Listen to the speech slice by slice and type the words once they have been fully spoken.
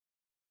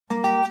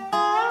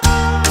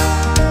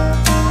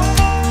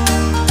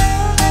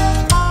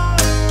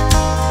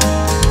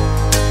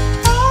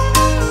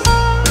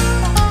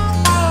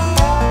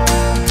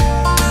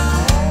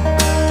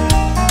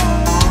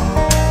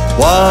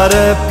What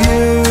a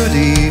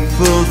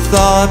beautiful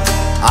thought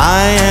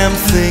I am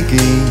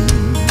thinking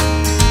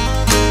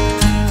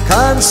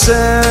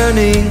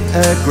concerning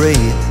a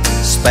great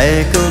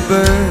speckled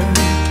bird.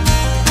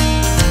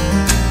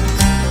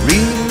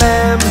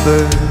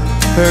 Remember,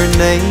 her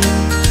name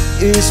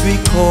is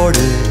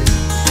recorded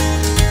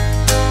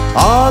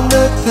on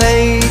the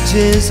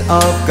pages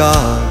of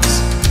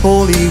God's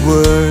holy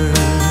word.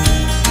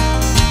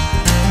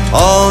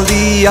 All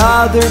the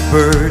other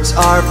birds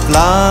are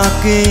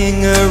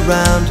flocking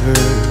around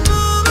her,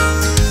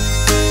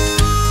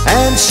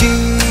 and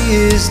she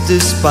is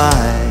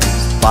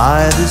despised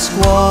by the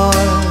squad.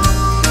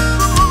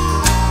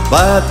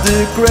 But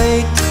the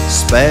great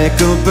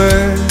speckled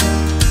bird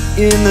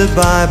in the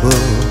Bible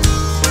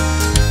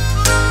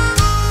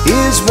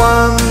is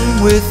one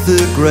with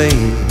the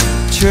great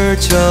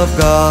Church of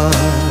God.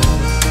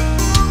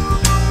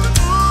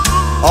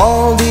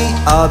 All the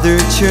other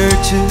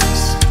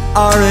churches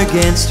are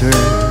against her.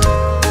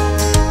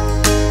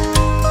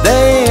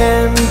 They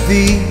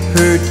envy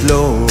her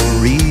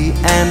glory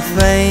and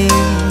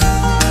fame.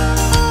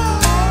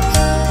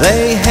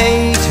 They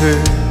hate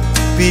her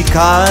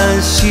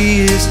because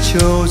she is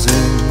chosen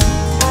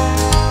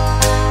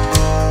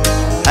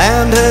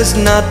and has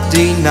not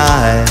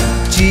denied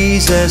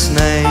Jesus'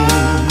 name.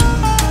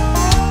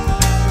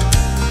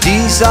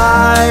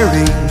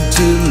 Desiring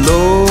to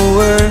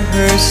lower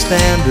her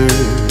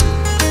standard,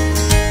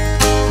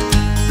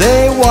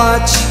 they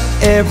watch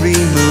every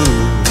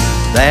move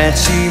that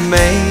she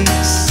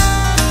makes.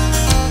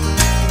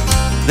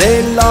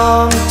 They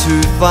long to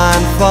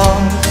find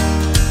fault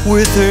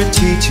with her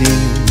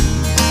teaching,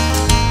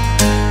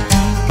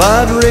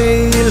 but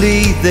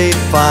really they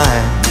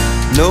find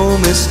no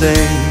mistake.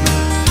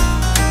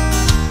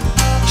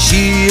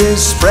 She is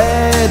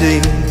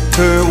spreading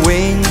her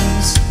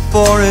wings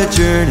for a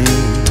journey.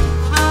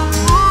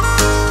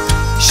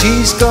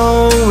 She's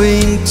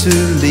going to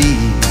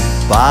leave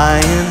by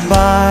and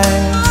by,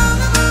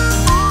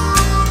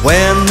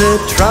 when the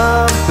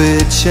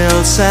trumpet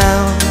shall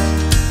sound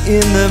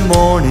in the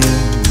morning.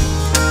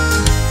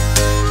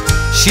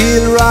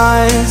 She'll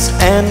rise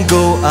and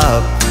go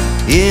up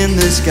in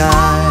the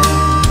sky,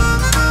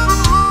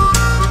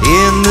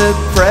 in the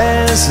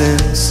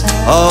presence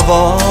of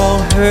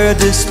all her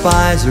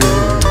despisers,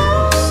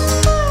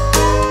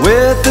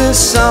 with a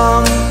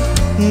song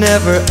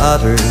never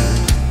uttered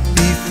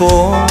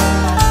before.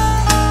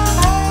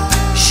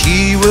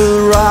 She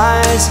will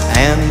rise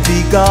and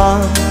be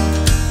gone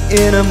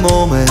in a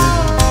moment,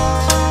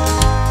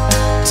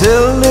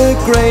 till the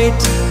great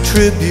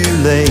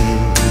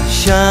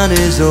tribulation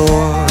is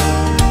o'er.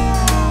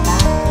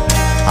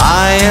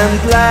 I am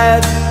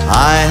glad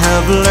I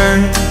have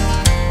learned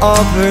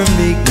of her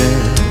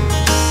meekness.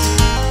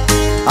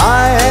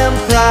 I am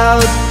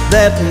proud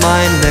that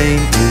my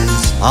name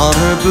is on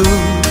her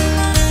boot,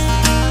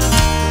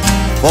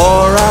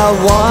 for I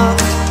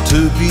want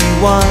to be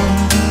one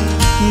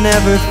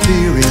never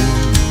fearing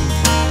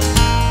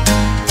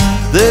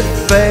the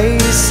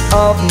face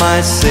of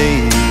my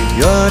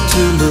Savior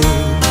to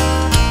look,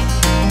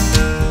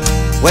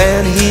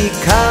 when He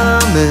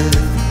cometh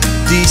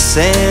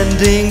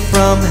descending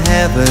from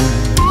heaven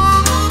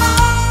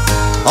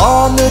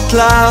on the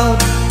cloud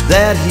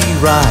that He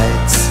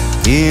writes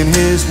in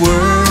His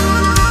word.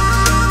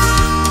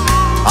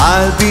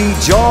 I'll be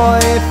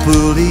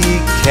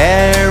joyfully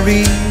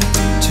carried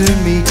to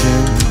meet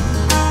Him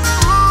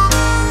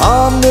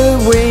on the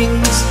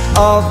wings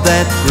of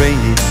that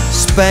great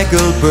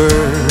speckled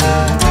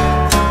bird.